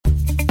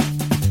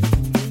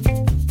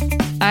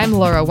I'm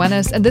Laura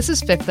Wennis, and this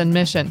is Fifth and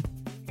Mission.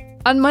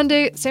 On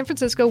Monday, San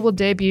Francisco will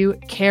debut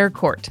Care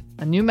Court,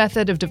 a new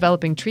method of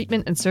developing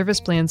treatment and service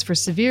plans for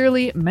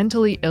severely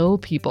mentally ill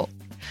people.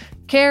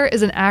 CARE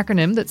is an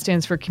acronym that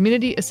stands for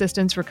Community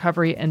Assistance,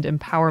 Recovery, and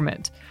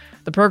Empowerment.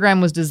 The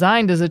program was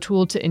designed as a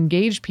tool to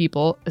engage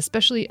people,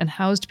 especially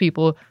unhoused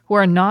people, who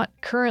are not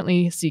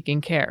currently seeking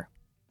care.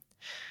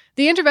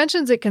 The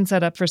interventions it can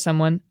set up for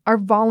someone are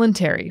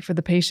voluntary for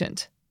the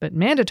patient, but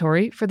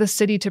mandatory for the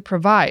city to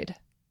provide.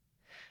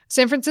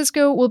 San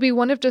Francisco will be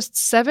one of just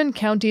 7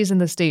 counties in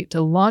the state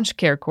to launch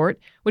Care Court,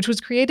 which was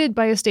created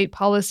by a state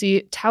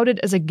policy touted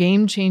as a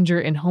game changer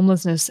in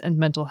homelessness and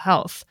mental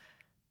health.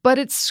 But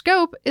its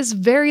scope is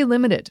very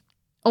limited.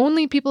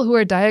 Only people who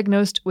are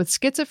diagnosed with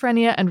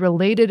schizophrenia and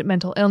related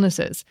mental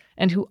illnesses,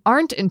 and who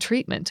aren't in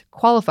treatment,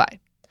 qualify.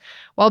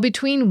 While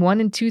between 1,000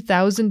 and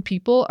 2,000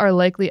 people are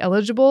likely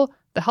eligible,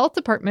 the health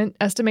department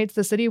estimates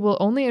the city will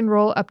only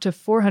enroll up to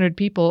 400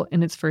 people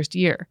in its first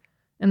year.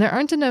 And there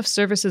aren't enough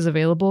services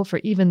available for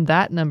even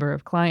that number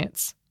of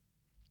clients.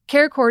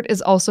 Care Court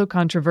is also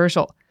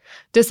controversial.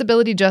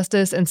 Disability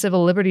justice and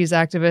civil liberties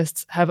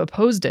activists have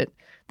opposed it.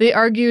 They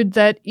argued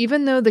that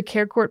even though the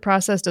Care Court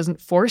process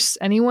doesn't force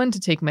anyone to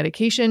take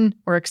medication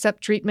or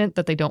accept treatment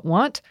that they don't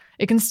want,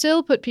 it can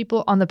still put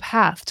people on the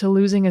path to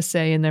losing a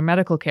say in their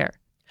medical care.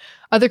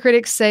 Other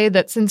critics say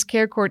that since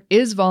Care Court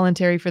is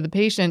voluntary for the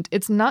patient,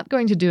 it's not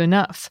going to do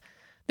enough.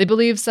 They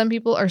believe some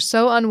people are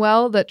so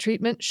unwell that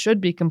treatment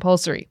should be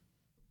compulsory.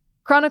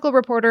 Chronicle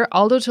reporter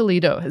Aldo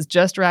Toledo has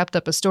just wrapped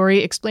up a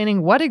story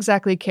explaining what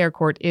exactly Care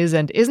Court is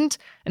and isn't,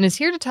 and is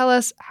here to tell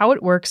us how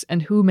it works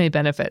and who may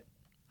benefit.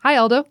 Hi,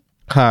 Aldo.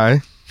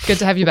 Hi. Good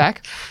to have you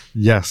back.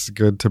 Yes,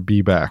 good to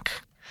be back.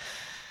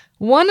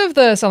 One of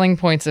the selling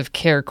points of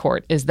Care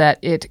Court is that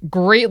it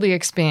greatly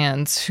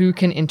expands who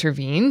can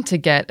intervene to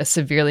get a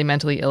severely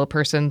mentally ill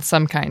person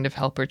some kind of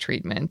help or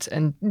treatment.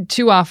 And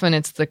too often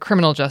it's the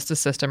criminal justice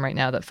system right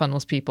now that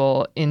funnels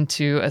people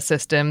into a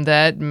system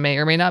that may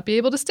or may not be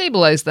able to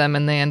stabilize them.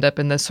 And they end up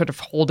in this sort of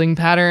holding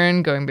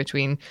pattern going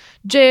between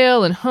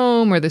jail and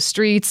home or the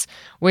streets,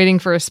 waiting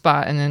for a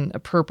spot in an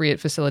appropriate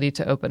facility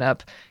to open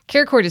up.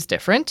 Care Court is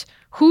different.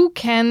 Who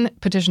can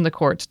petition the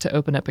court to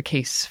open up a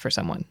case for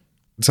someone?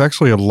 It's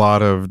actually a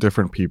lot of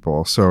different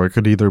people. So it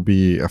could either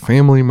be a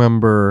family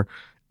member,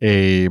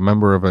 a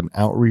member of an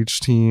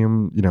outreach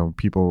team,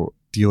 people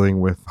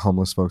dealing with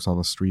homeless folks on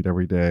the street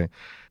every day.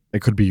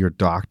 It could be your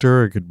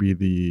doctor. It could be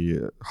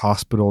the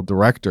hospital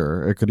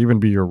director. It could even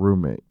be your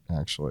roommate,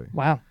 actually.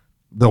 Wow.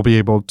 They'll be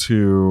able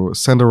to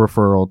send a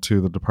referral to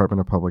the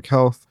Department of Public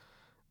Health,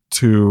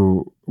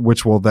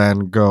 which will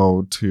then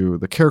go to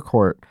the Care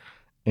Court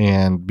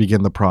and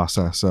begin the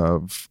process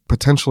of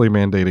potentially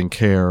mandating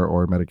care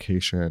or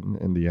medication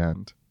in the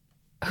end.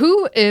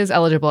 Who is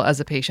eligible as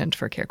a patient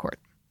for Care Court?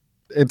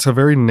 It's a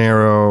very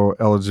narrow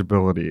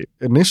eligibility.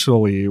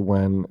 Initially,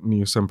 when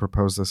Newsom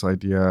proposed this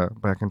idea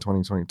back in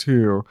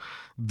 2022,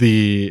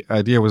 the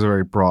idea was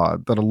very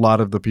broad, that a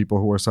lot of the people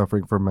who are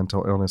suffering from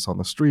mental illness on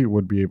the street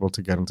would be able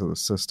to get into the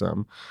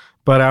system.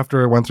 But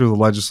after it went through the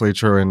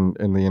legislature in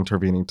the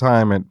intervening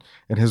time,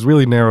 it has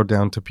really narrowed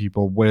down to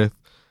people with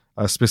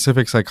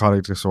specific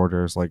psychotic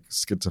disorders like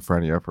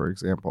schizophrenia, for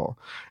example.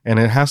 And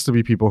it has to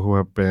be people who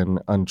have been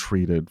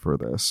untreated for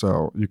this.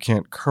 So you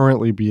can't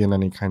currently be in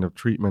any kind of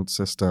treatment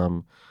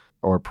system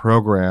or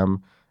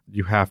program.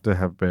 You have to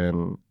have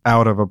been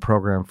out of a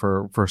program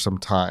for some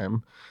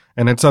time.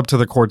 And it's up to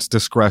the court's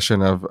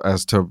discretion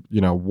as to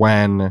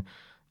when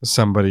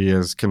somebody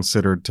is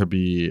considered to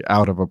be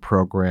out of a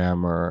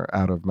program or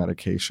out of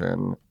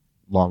medication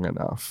long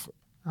enough.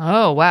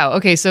 Oh, wow.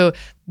 Okay, so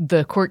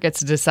the court gets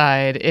to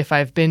decide if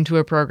I've been to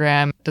a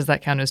program, does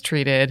that count as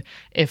treated?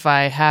 If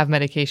I have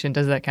medication,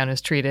 does that count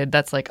as treated?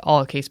 That's like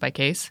all case by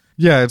case?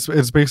 Yeah,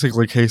 it's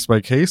basically case by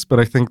case, but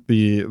I think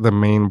the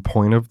main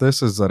point of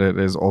this is that it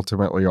is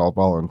ultimately all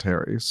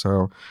voluntary.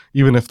 So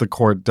even if the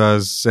court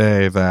does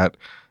say that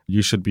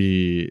you should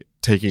be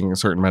taking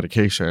certain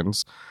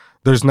medications,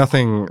 there's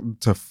nothing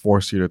to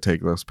force you to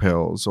take those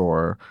pills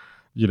or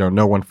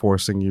no one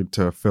forcing you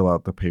to fill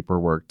out the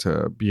paperwork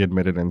to be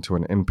admitted into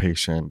an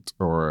inpatient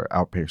or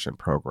outpatient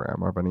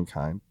program of any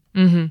kind.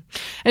 Mm-hmm.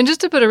 And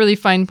just to put a really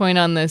fine point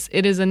on this,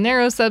 it is a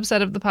narrow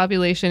subset of the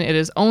population. It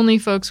is only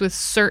folks with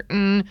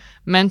certain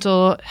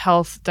mental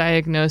health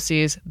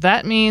diagnoses.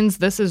 That means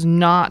this is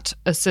not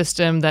a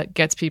system that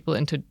gets people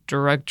into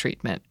drug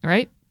treatment,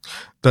 right?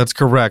 That's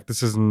correct.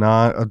 This is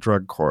not a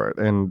drug court.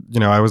 And,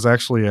 I was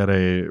actually at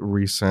a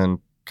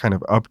recent kind of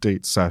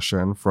update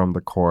session from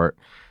the court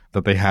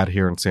that they had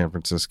here in San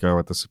Francisco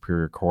at the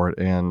Superior Court.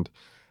 And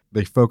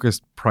they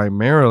focused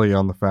primarily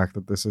on the fact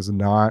that this is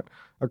not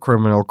a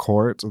criminal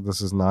court. This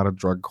is not a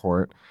drug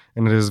court.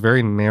 And it is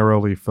very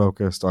narrowly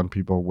focused on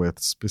people with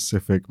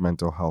specific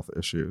mental health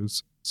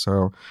issues.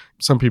 So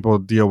some people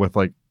deal with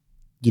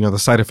the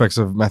side effects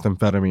of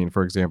methamphetamine,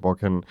 for example,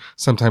 can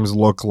sometimes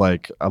look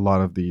like a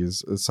lot of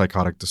these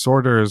psychotic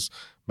disorders,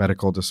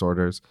 medical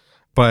disorders.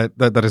 But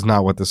that is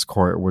not what this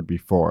court would be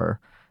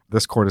for.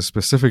 This court is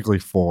specifically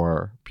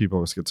for people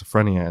with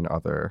schizophrenia and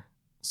other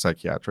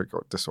psychiatric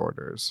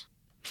disorders.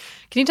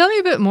 Can you tell me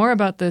a bit more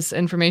about this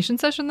information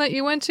session that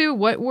you went to?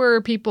 What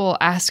were people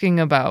asking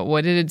about?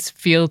 What did it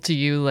feel to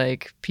you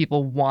like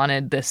people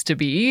wanted this to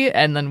be?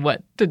 And then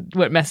what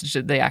message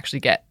did they actually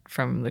get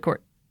from the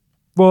court?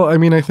 Well, I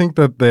mean, I think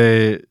that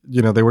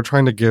they were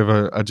trying to give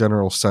a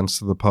general sense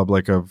to the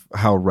public of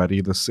how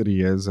ready the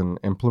city is in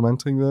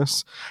implementing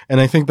this.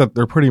 And I think that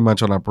they're pretty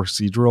much on a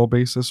procedural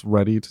basis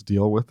ready to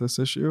deal with this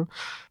issue.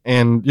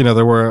 And,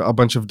 there were a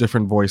bunch of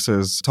different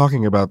voices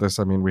talking about this.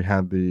 I mean, we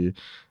had the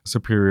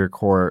Superior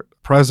Court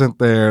present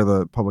there,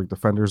 the Public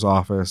Defender's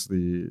Office,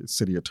 the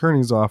City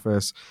Attorney's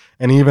Office,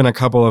 and even a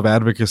couple of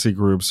advocacy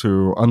groups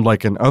who,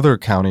 unlike in other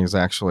counties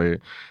actually,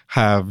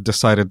 have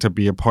decided to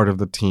be a part of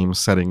the team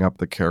setting up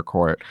the care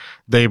court.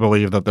 They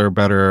believe that they're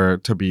better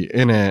to be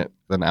in it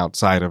than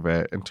outside of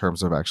it in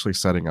terms of actually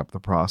setting up the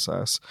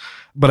process.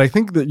 But I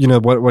think that,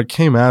 what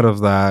came out of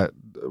that,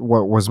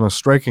 what was most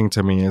striking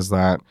to me is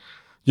that,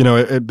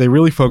 they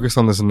really focused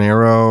on this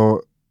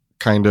narrow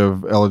kind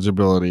of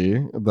eligibility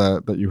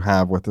that you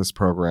have with this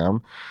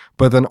program,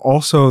 but then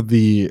also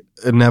the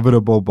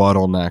inevitable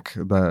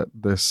bottleneck that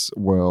this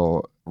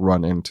will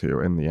run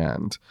into in the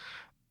end.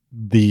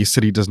 The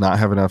city does not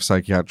have enough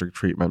psychiatric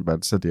treatment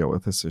beds to deal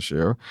with this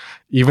issue.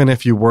 Even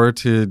if you were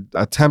to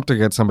attempt to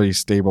get somebody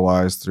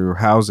stabilized through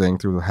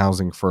the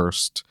housing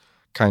first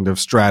kind of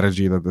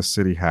strategy that the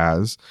city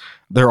has,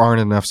 there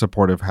aren't enough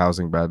supportive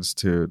housing beds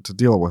to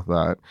deal with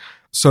that.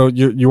 So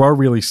you are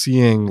really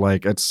seeing,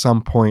 like, at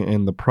some point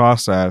in the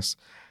process,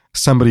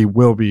 somebody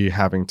will be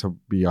having to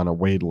be on a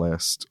wait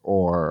list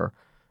or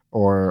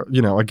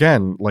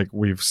again, like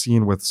we've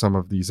seen with some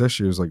of these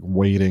issues, like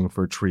waiting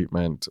for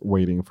treatment,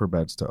 waiting for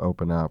beds to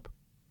open up.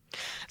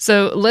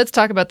 So let's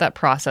talk about that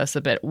process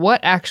a bit.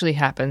 What actually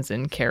happens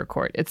in care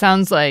court? It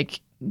sounds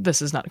like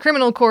this is not a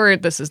criminal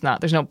court. There's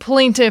no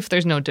plaintiff.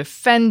 There's no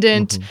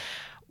defendant. Mm-hmm.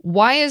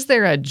 Why is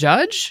there a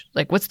judge?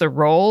 Like, what's the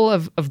role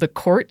of the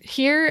court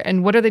here?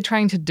 And what are they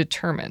trying to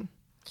determine?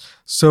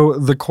 So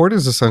the court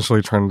is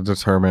essentially trying to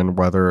determine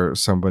whether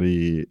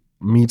somebody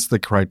meets the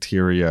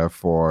criteria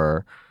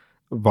for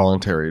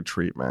voluntary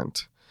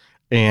treatment.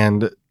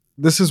 And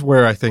this is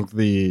where I think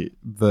the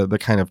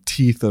kind of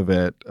teeth of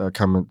it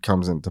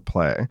comes into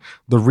play.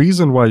 The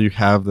reason why you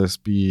have this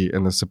be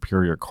in the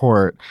Superior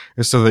Court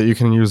is so that you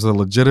can use the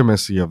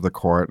legitimacy of the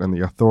court and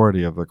the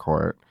authority of the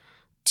court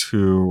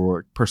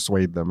to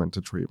persuade them into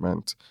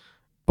treatment.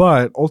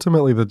 But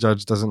ultimately, the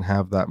judge doesn't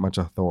have that much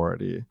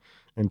authority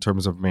in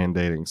terms of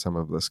mandating some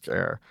of this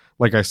care.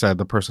 Like I said,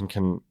 the person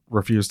can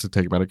refuse to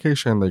take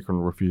medication. They can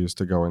refuse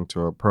to go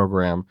into a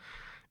program.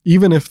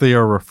 Even if they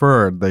are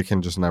referred, they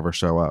can just never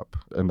show up,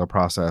 and the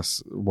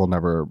process will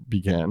never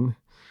begin.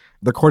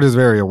 The court is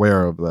very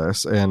aware of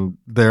this, and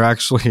they're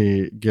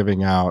actually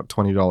giving out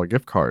 $20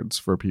 gift cards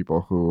for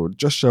people who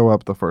just show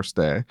up the first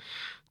day,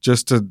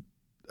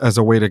 as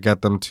a way to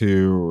get them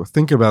to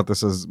think about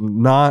this as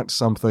not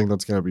something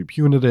that's going to be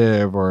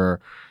punitive or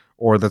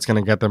that's going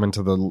to get them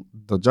into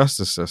the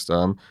justice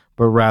system,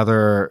 but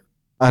rather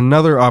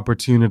another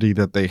opportunity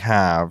that they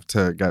have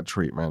to get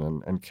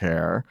treatment and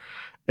care.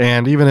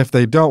 And even if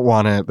they don't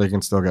want it, they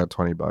can still get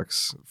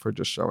 $20 for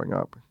just showing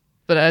up.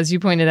 But as you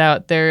pointed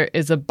out, there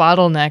is a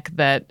bottleneck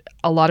that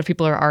a lot of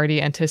people are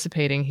already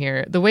anticipating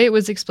here. The way it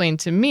was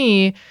explained to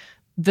me,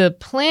 the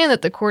plan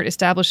that the court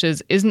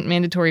establishes isn't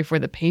mandatory for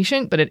the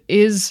patient, but it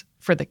is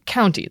for the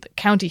county. The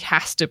county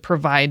has to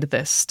provide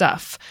this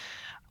stuff.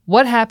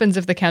 What happens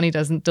if the county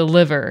doesn't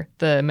deliver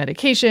the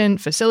medication,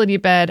 facility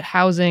bed,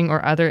 housing,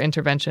 or other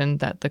intervention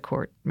that the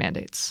court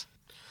mandates?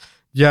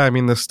 Yeah, I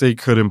mean, the state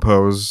could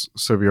impose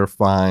severe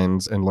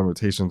fines and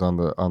limitations on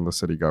the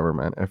city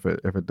government if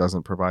it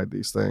doesn't provide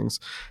these things.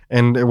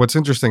 And what's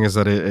interesting is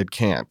that it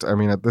can't. I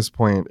mean, at this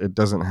point, it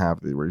doesn't have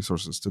the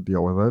resources to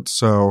deal with it.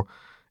 So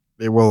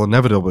it will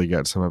inevitably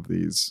get some of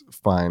these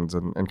fines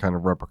and kind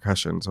of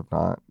repercussions of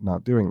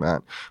not doing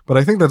that. But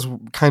I think that's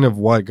kind of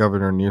what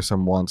Governor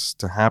Newsom wants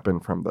to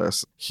happen from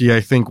this. He, I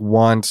think,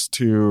 wants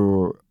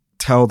to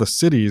tell the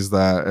cities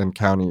and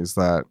counties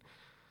that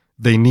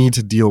they need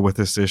to deal with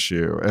this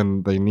issue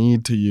and they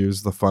need to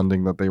use the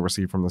funding that they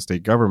receive from the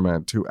state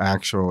government to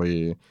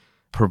actually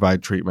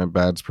provide treatment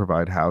beds,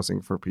 provide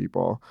housing for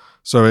people.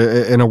 So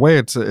in a way,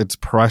 it's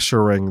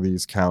pressuring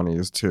these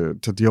counties to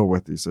deal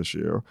with this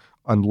issue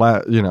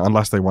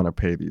unless they want to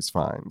pay these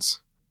fines.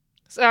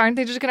 So aren't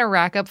they just going to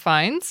rack up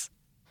fines?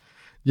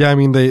 Yeah, I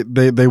mean,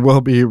 they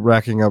will be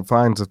racking up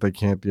fines if they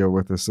can't deal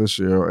with this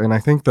issue. And I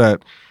think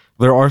that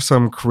there are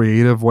some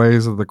creative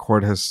ways that the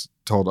court has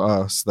told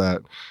us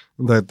that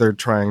they're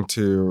trying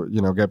to,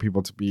 get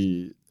people to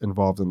be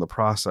involved in the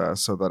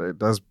process so that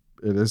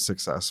it is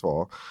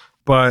successful.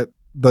 But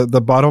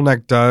the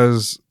bottleneck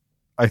does,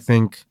 I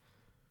think,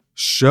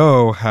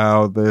 show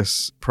how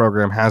this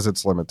program has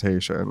its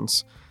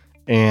limitations.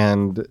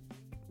 And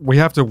we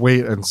have to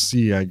wait and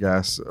see, I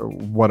guess,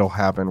 what'll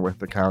happen with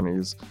the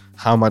counties,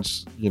 how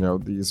much,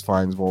 these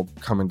fines will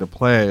come into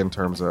play in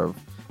terms of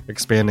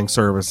expanding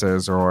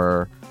services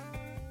or,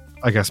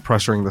 I guess,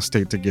 pressuring the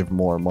state to give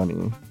more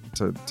money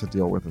to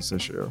deal with this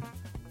issue.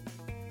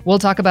 We'll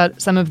talk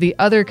about some of the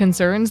other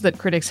concerns that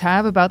critics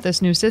have about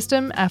this new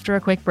system after a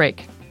quick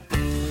break.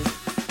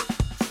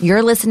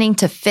 You're listening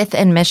to Fifth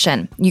and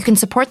Mission. You can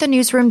support the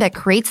newsroom that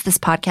creates this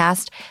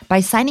podcast by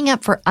signing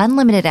up for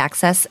unlimited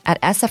access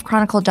at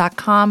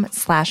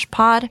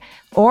sfchronicle.com/pod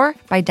or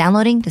by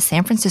downloading the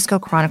San Francisco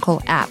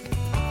Chronicle app.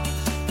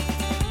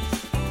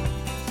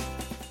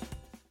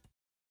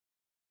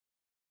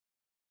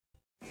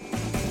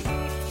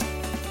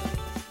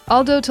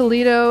 Aldo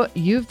Toledo,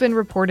 you've been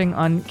reporting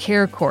on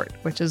Care Court,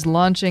 which is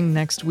launching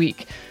next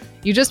week.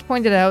 You just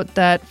pointed out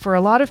that for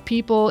a lot of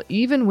people,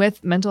 even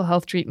with mental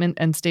health treatment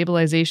and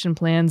stabilization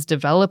plans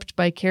developed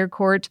by Care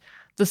Court,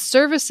 the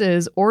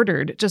services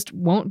ordered just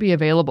won't be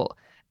available.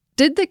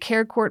 Did the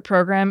Care Court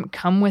program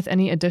come with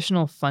any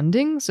additional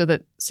funding so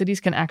that cities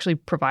can actually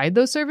provide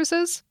those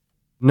services?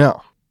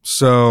 No.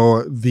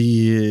 So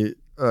the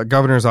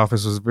governor's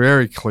office was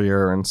very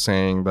clear in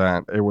saying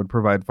that it would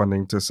provide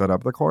funding to set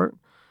up the court,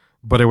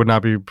 but it would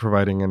not be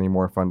providing any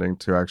more funding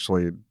to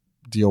actually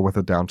deal with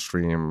the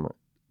downstream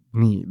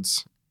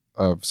needs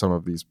of some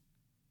of these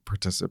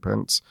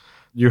participants.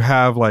 You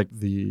have like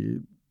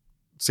the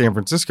San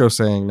Francisco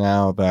saying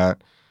now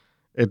that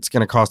it's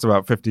going to cost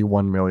about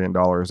 $51 million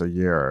a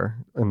year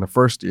in the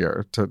first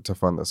year to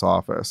fund this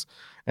office.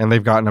 And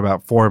they've gotten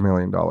about $4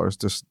 million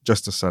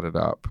just to set it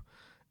up.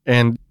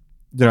 And,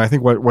 I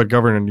think what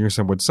Governor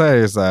Newsom would say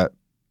is that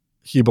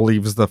he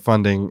believes the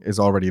funding is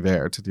already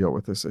there to deal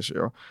with this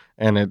issue.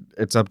 And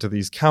it's up to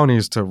these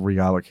counties to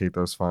reallocate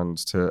those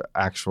funds to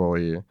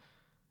actually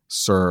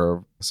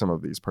serve some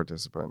of these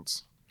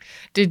participants.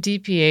 Did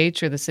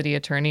DPH or the city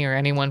attorney or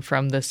anyone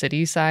from the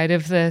city side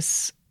of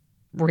this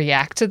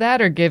react to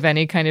that or give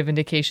any kind of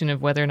indication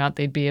of whether or not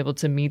they'd be able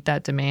to meet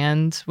that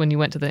demand when you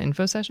went to the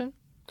info session?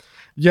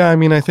 Yeah,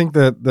 I think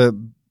that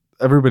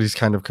everybody's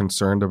kind of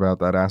concerned about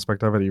that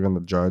aspect of it. Even the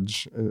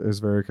judge is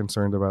very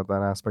concerned about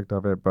that aspect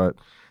of it. But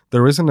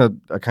there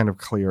isn't a kind of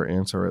clear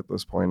answer at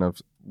this point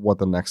of what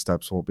the next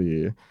steps will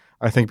be.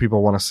 I think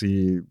people want to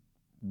see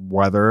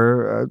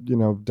whether,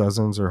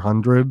 dozens or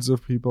hundreds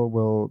of people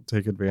will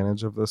take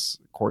advantage of this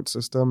court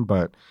system.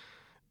 But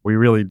we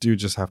really do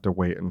just have to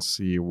wait and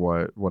see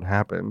what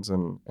happens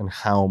and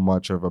how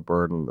much of a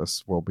burden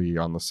this will be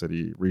on the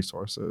city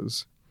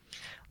resources.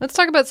 Let's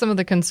talk about some of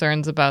the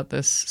concerns about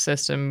this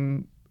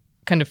system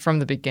kind of from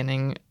the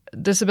beginning.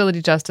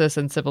 Disability justice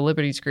and civil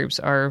liberties groups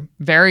are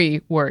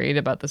very worried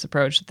about this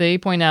approach. They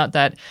point out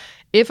that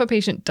if a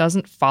patient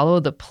doesn't follow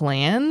the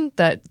plan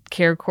that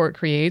Care Court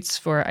creates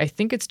for, I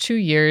think it's 2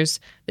 years,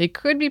 they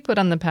could be put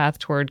on the path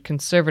toward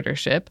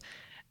conservatorship.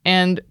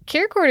 And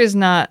Care Court is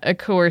not a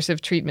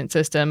coercive treatment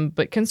system,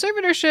 but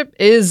conservatorship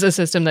is a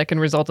system that can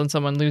result in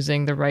someone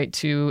losing the right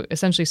to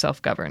essentially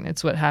self-govern.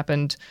 It's what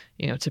happened,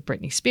 to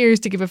Britney Spears,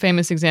 to give a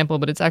famous example,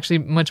 but it's actually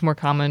much more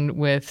common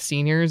with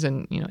seniors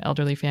and,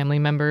 elderly family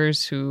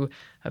members who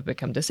have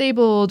become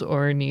disabled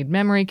or need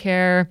memory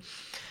care.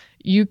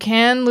 You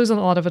can lose a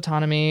lot of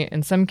autonomy.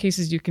 In some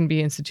cases, you can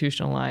be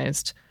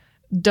institutionalized.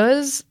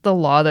 Does the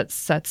law that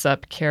sets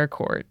up Care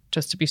Court,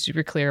 just to be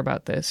super clear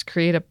about this,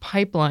 create a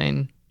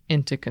pipeline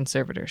into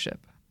conservatorship?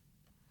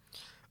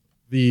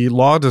 The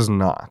law does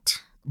not,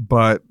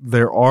 but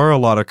there are a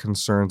lot of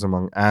concerns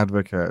among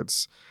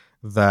advocates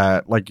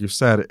that, like you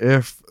said,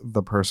 if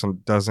the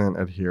person doesn't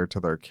adhere to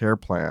their care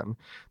plan,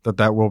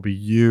 that will be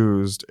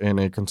used in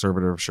a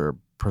conservatorship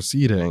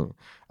proceeding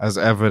as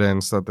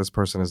evidence that this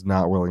person is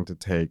not willing to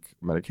take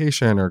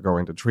medication or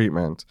going to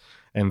treatment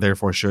and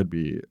therefore should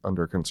be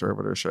under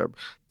conservatorship.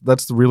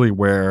 That's really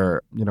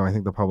where, I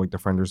think the public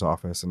defender's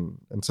office and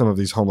some of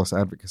these homeless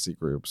advocacy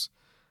groups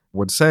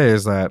would say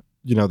is that,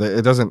 that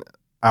it doesn't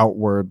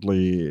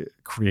outwardly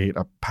create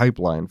a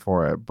pipeline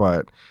for it,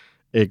 but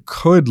it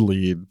could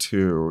lead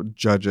to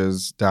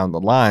judges down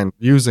the line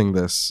using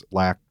this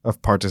lack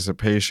of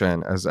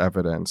participation as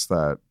evidence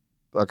that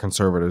a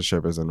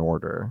conservatorship is in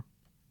order.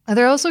 Are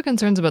there also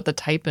concerns about the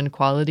type and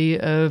quality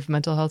of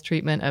mental health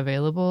treatment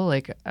available?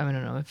 Like, I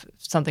don't know, if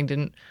something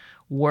didn't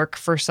work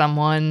for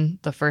someone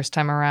the first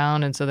time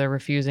around, and so they're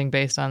refusing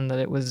based on that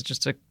it was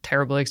just a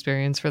terrible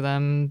experience for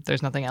them,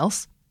 there's nothing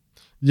else?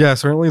 Yeah,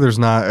 certainly there's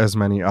not as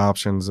many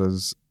options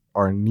as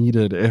are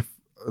needed if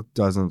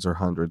dozens or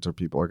hundreds of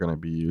people are going to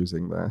be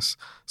using this.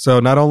 So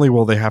not only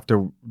will they have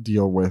to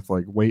deal with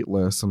like wait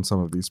lists in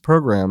some of these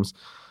programs,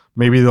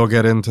 maybe they'll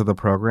get into the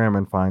program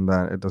and find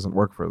that it doesn't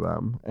work for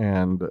them.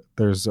 And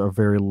there's a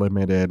very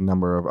limited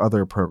number of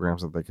other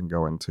programs that they can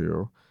go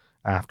into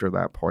after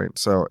that point.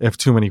 So if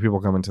too many people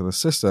come into the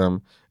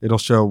system, it'll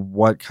show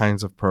what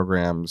kinds of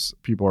programs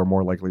people are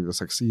more likely to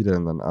succeed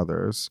in than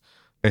others.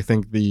 I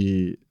think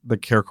the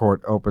Care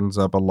Court opens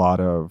up a lot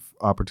of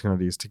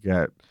opportunities to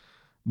get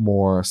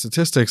more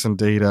statistics and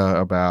data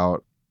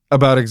about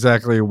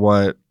exactly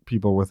what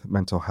people with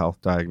mental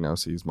health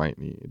diagnoses might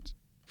need.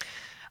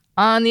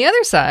 On the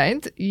other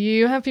side,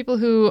 you have people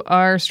who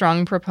are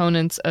strong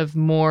proponents of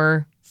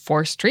more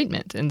forced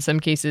treatment. In some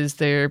cases,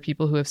 there are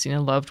people who have seen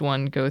a loved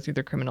one go through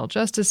the criminal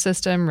justice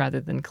system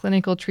rather than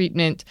clinical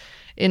treatment.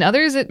 In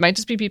others, it might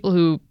just be people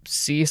who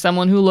see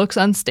someone who looks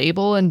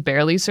unstable and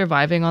barely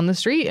surviving on the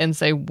street and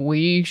say,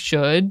 we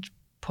should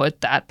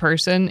put that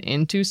person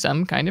into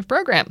some kind of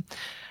program.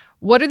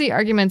 What are the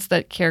arguments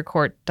that Care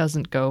Court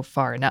doesn't go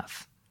far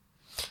enough?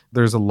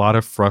 There's a lot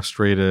of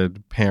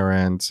frustrated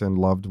parents and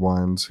loved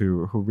ones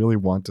who really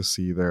want to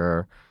see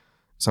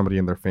somebody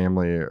in their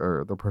family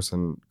or the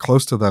person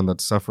close to them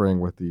that's suffering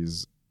with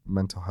these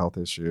mental health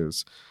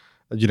issues,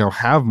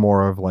 have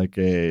more of like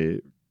a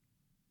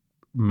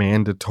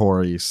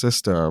mandatory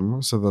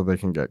system so that they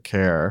can get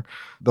care.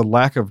 The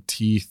lack of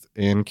teeth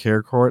in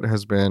Care Court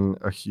has been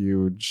a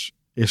huge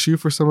issue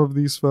for some of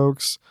these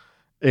folks,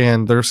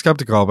 and they're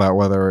skeptical about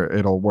whether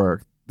it'll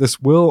work. This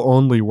will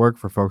only work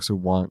for folks who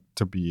want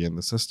to be in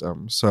the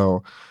system.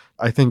 So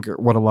I think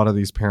what a lot of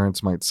these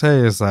parents might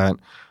say is that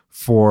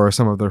for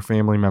some of their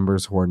family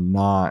members who are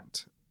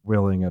not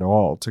willing at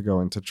all to go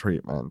into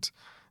treatment,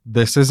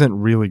 this isn't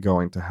really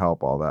going to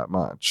help all that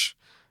much.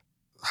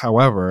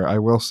 However, I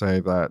will say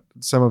that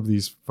some of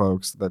these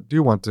folks that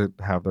do want to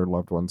have their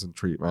loved ones in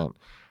treatment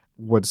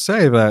would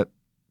say that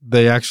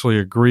they actually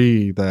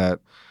agree that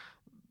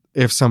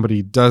if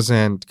somebody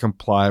doesn't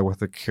comply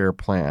with a care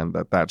plan,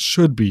 that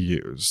should be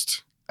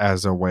used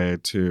as a way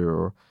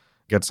to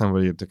get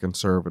somebody into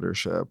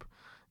conservatorship.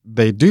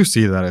 They do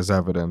see that as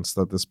evidence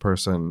that this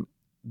person,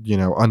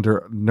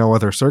 under no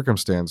other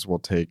circumstance will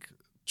take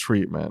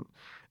treatment.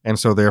 And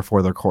so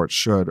therefore the court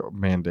should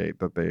mandate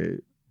that they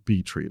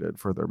be treated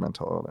for their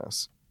mental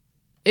illness.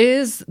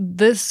 Is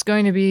this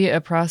going to be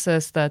a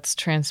process that's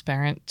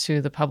transparent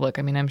to the public?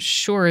 I mean, I'm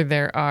sure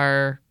there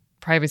are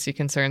privacy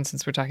concerns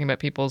since we're talking about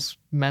people's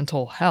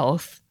mental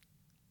health.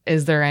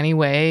 Is there any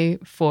way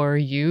for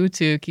you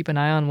to keep an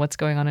eye on what's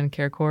going on in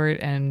Care Court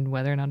and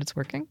whether or not it's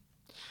working?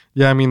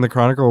 Yeah, I mean, the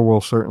Chronicle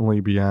will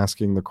certainly be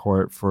asking the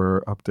court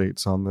for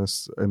updates on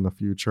this in the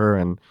future,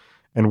 and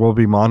we'll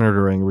be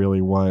monitoring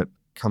really what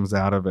comes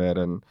out of it.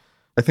 And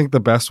I think the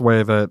best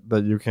way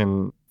that you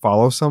can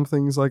follow some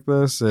things like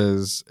this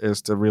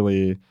is to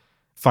really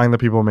find the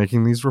people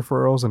making these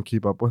referrals and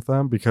keep up with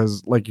them,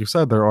 because like you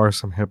said, there are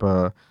some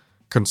HIPAA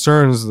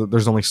concerns that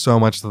there's only so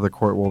much that the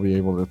court will be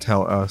able to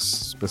tell us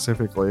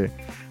specifically.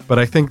 But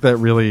I think that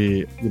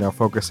really,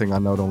 focusing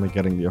on not only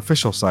getting the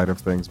official side of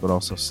things, but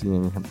also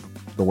seeing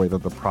the way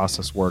that the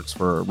process works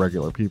for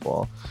regular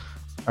people,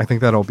 I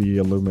think that'll be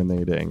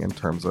illuminating in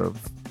terms of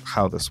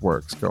how this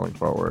works going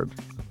forward.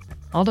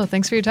 Aldo,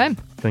 thanks for your time.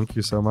 Thank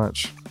you so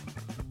much.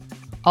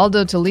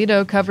 Aldo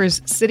Toledo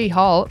covers City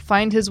Hall.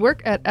 Find his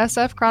work at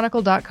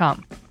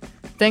sfchronicle.com.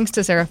 Thanks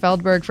to Sarah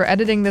Feldberg for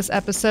editing this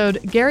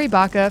episode, Gary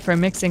Baca for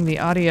mixing the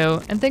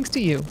audio, and thanks to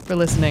you for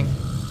listening.